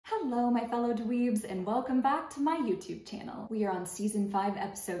Hello, my fellow dweebs, and welcome back to my YouTube channel. We are on season 5,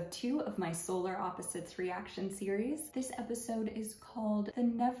 episode 2 of my Solar Opposites reaction series. This episode is called The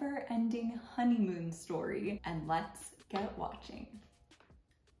Never Ending Honeymoon Story, and let's get watching.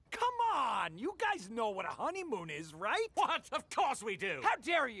 Come on! You guys know what a honeymoon is, right? What? Of course we do! How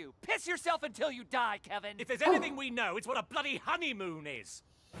dare you! Piss yourself until you die, Kevin! If there's anything we know, it's what a bloody honeymoon is!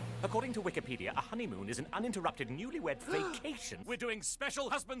 According to Wikipedia, a honeymoon is an uninterrupted newlywed vacation. We're doing special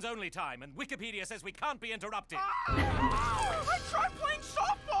husbands-only time, and Wikipedia says we can't be interrupted. I tried playing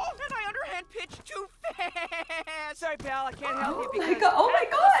softball, and I underhand pitched too fast! Sorry, pal, I can't help you because oh my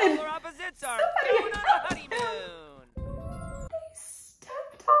god! Solar Opposites are going on a honeymoon! They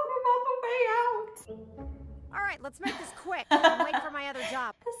stepped on him on the way out! Alright, let's make this quick. I'm late for my other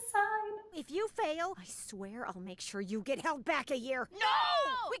job. The sign. If you fail, I swear I'll make sure you get held back a year. No!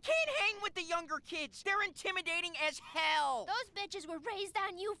 We can't hang with the younger kids. They're intimidating as hell. Those bitches were raised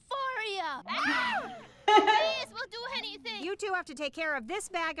on euphoria. Please, we'll do anything. You two have to take care of this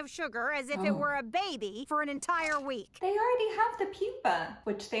bag of sugar as if it were a baby for an entire week. They already have the pupa,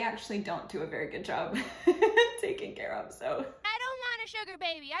 which they actually don't do a very good job taking care of, so. I don't want a sugar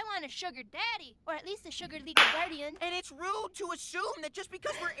baby. I want a sugar daddy. Or at least a sugar legal guardian. And it's rude to assume that just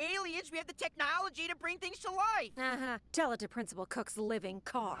because we're aliens, we have the technology to bring things to life. Uh-huh. Tell it to Principal Cook's living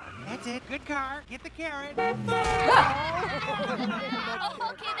car. That's it. Good car. Get the carrot. Oh,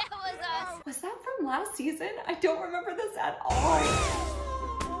 okay, that was us. Was that from last season? I don't remember this at all.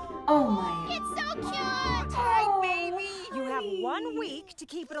 Oh my. It's so cute. Hi, baby. You have 1 week to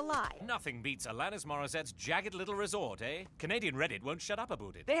keep it alive. Nothing beats Alanis Morissette's jagged little resort, eh? Canadian Reddit won't shut up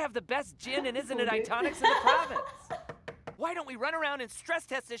about it. They have the best gin and isn't it Itonics in the province? Why don't we run around and stress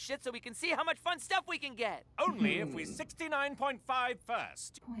test this shit so we can see how much fun stuff we can get? Only if we 69.5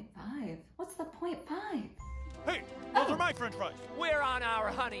 first. 0.5? What's the 0.5? Hey, those are my french fries. We're on our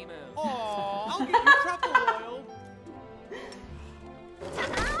honeymoon. Aw, I'll get you truffle oil.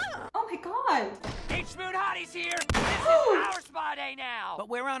 Oh my god! H-Moon Hottie's here! This is our spa day now! But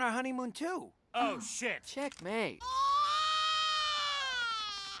we're on our honeymoon too. Oh, shit. Checkmate.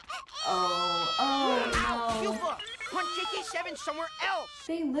 Oh no. Pupa! Hunt JK7 somewhere else!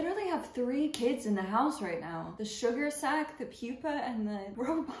 They literally have 3 kids in the house right now. The sugar sack, the pupa, and the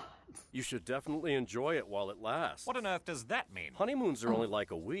robot. You should definitely enjoy it while it lasts. What on earth does that mean? Honeymoons are only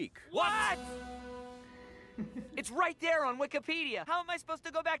like a week. What? It's right there on Wikipedia. How am I supposed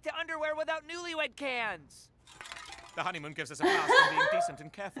to go back to underwear without newlywed cans? The honeymoon gives us a pass for being decent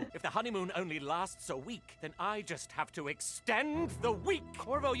and careful. If the honeymoon only lasts a week, then I just have to extend the week.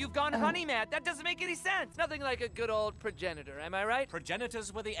 Corvo, you've gone honey mad. That doesn't make any sense. Nothing like a good old progenitor, am I right?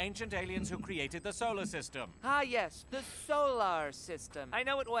 Progenitors were the ancient aliens who created the solar system. Ah, yes, the solar system. I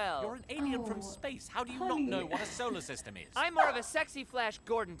know it well. You're an alien from space. How do you honey. not know what a solar system is? I'm more of a sexy Flash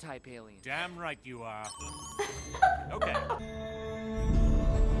Gordon type alien. Damn right you are. Okay.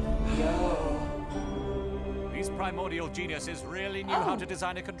 These primordial geniuses really knew how to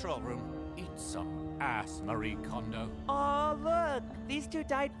design a control room. Eat some ass, Marie Kondo. Oh, look, these two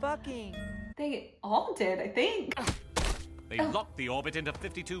died fucking. They all did, I think. They locked the orbit into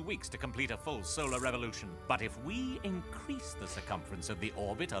 52 weeks to complete a full solar revolution. But if we increase the circumference of the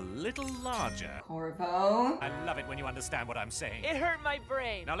orbit a little larger... Corvo. I love it when you understand what I'm saying. It hurt my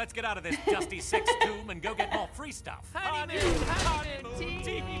brain. Now let's get out of this dusty sex tomb and go get more free stuff. Honeymoon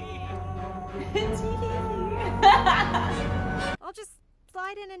tea. I'll just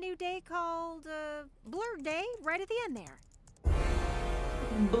slide in a new day called, Blur Day right at the end there.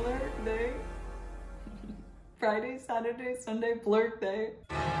 Blur day. Friday, Saturday, Sunday, blur day.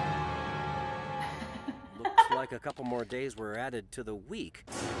 Looks like a couple more days were added to the week.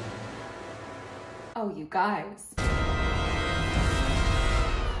 Oh, you guys.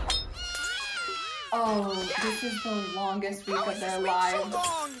 Oh, this is the longest week of their lives. I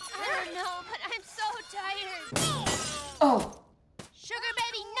don't know, but I'm so tired. Oh. Sugar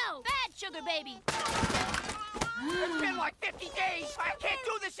baby, no. Bad sugar baby. It's been like 50 days. I can't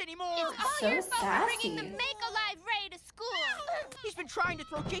do this anymore. It's all So your fault for bringing the sassy. Make-A-Live Ray to school. He's been trying to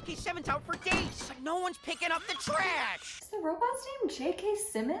throw JK7s out for days, but no one's picking up the trash. Is the robot's name J.K.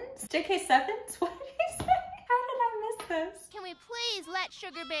 Simmons? J.K. Sevens? What did he say? How did I miss this? Can we please let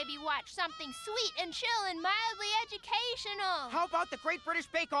Sugar Baby watch something sweet and chill and mildly educational? How about the Great British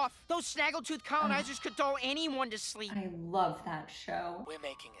Bake Off? Those snaggletooth colonizers could dull anyone to sleep. I love that show. We're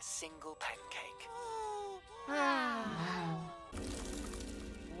making a single pancake. Wow.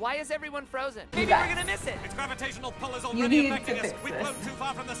 Why is everyone frozen? Maybe we're gonna miss it. Its gravitational pull is You already need affecting to us. fix We've this. flown too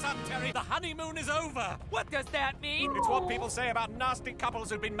far from the sun, Terry. The honeymoon is over. What does that mean? It's what people say about nasty couples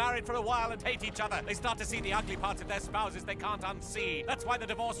who've been married for a while and hate each other. They start to see the ugly parts of their spouses they can't unsee. That's why the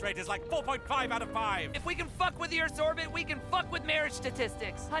divorce rate is like 4.5 out of 5. If we can fuck with the Earth's orbit, we can fuck with marriage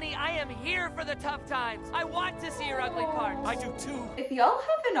statistics. Honey, I am here for the tough times. I want to see your ugly parts. I do too. If y'all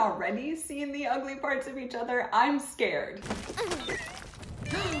haven't already seen the ugly parts of each other, I'm scared.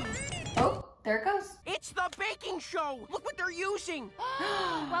 Oh, there it goes. It's the baking show! Look what they're using!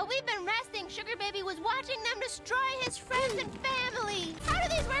 While we've been resting, Sugar Baby was watching them destroy his friends and family. How do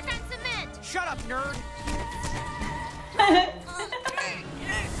these work on cement? Shut up, nerd!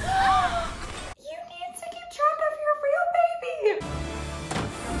 You need to keep track of your real baby.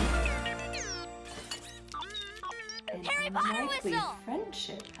 An Harry Potter unlikely whistle.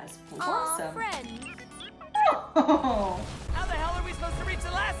 friendship has Aw, blossomed. friends. Oh. How the hell are we supposed to reach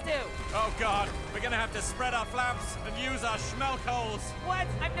the last two? Oh God, we're gonna have to spread our flaps and use our schmelcoals. What?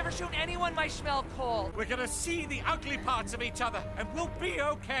 I've never shown anyone my schmel coal. We're gonna see the ugly parts of each other and we'll be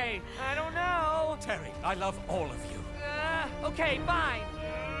okay. I don't know. Terry, I love all of you. Okay, fine.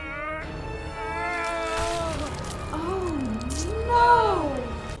 Oh no.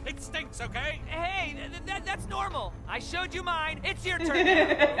 It stinks, okay? Hey, that's normal. I showed you mine. It's your turn now.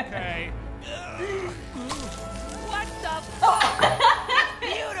 Okay. What the?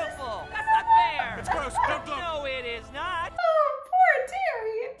 Beautiful. That's not fair. It's gross. Don't look. No, it is not. Oh, poor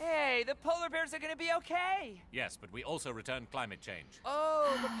Terry. Hey, the polar bears are gonna be okay. Yes, but we also returned climate change.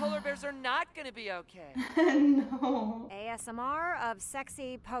 Oh, the polar bears are not gonna be okay. No. ASMR of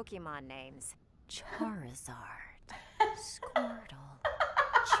sexy Pokemon names. Charizard, Squirtle,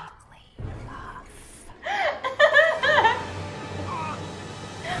 Jigglypuff.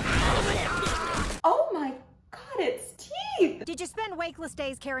 Oh my God, it's teeth. Did you spend wakeless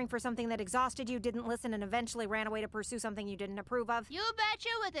days caring for something that exhausted you, didn't listen, and eventually ran away to pursue something you didn't approve of? You betcha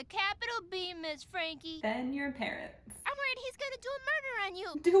with a capital B, Miss Frankie. Then your parents. I'm worried he's gonna do a murder on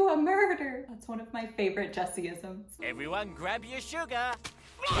you. Do a murder. That's one of my favorite Jessie-isms. Everyone grab your sugar.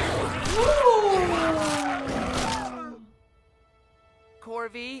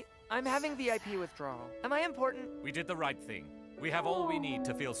 Corby, I'm having VIP withdrawal. Am I important? We did the right thing. We have all we need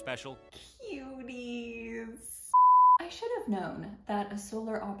to feel special. Cuties. I should have known that a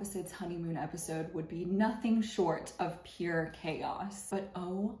Solar Opposites honeymoon episode would be nothing short of pure chaos. But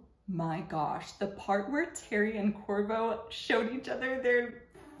oh my gosh, the part where Terry and Corvo showed each other their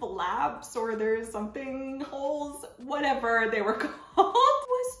flaps or their something holes, whatever they were called,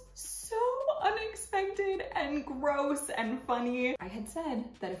 was so unexpected and gross and funny. I had said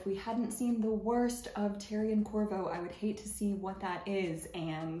that if we hadn't seen the worst of Terry and Corvo, I would hate to see what that is,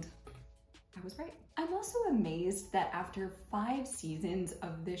 and I was right. I'm also amazed that after 5 seasons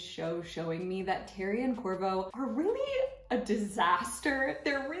of this show showing me that Terry and Corvo are really a disaster,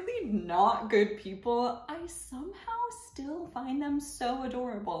 they're really not good people, I somehow still find them so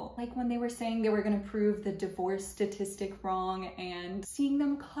adorable. Like when they were saying they were gonna prove the divorce statistic wrong and seeing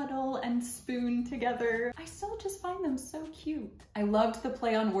them cuddle and spoon together, I still just find them so cute. I loved the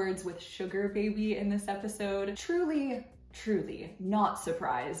play on words with sugar baby in this episode. Truly not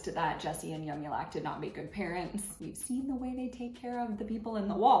surprised that Jessie and Yumulak did not make good parents. We've seen the way they take care of the people in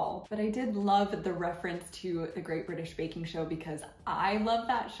the wall. But I did love the reference to the Great British Baking Show because I love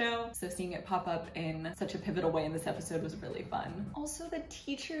that show. So seeing it pop up in such a pivotal way in this episode was really fun. Also, the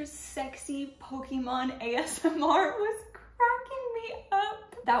teacher's sexy Pokemon ASMR was cracking me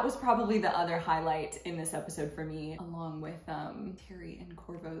up. That was probably the other highlight in this episode for me, along with Terry and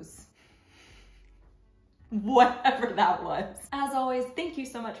Corvo's whatever that was. As always, thank you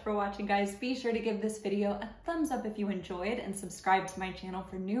so much for watching, guys. Be sure to give this video a thumbs up if you enjoyed and subscribe to my channel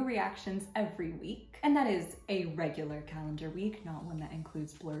for new reactions every week. And that is a regular calendar week, not one that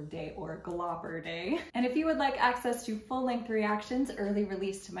includes Blurb Day or Glopper Day. And if you would like access to full-length reactions, early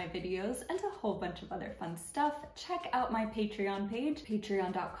release to my videos, and a whole bunch of other fun stuff, check out my Patreon page,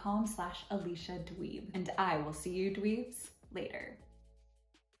 patreon.com/AliciaDweeb. And I will see you dweebs later.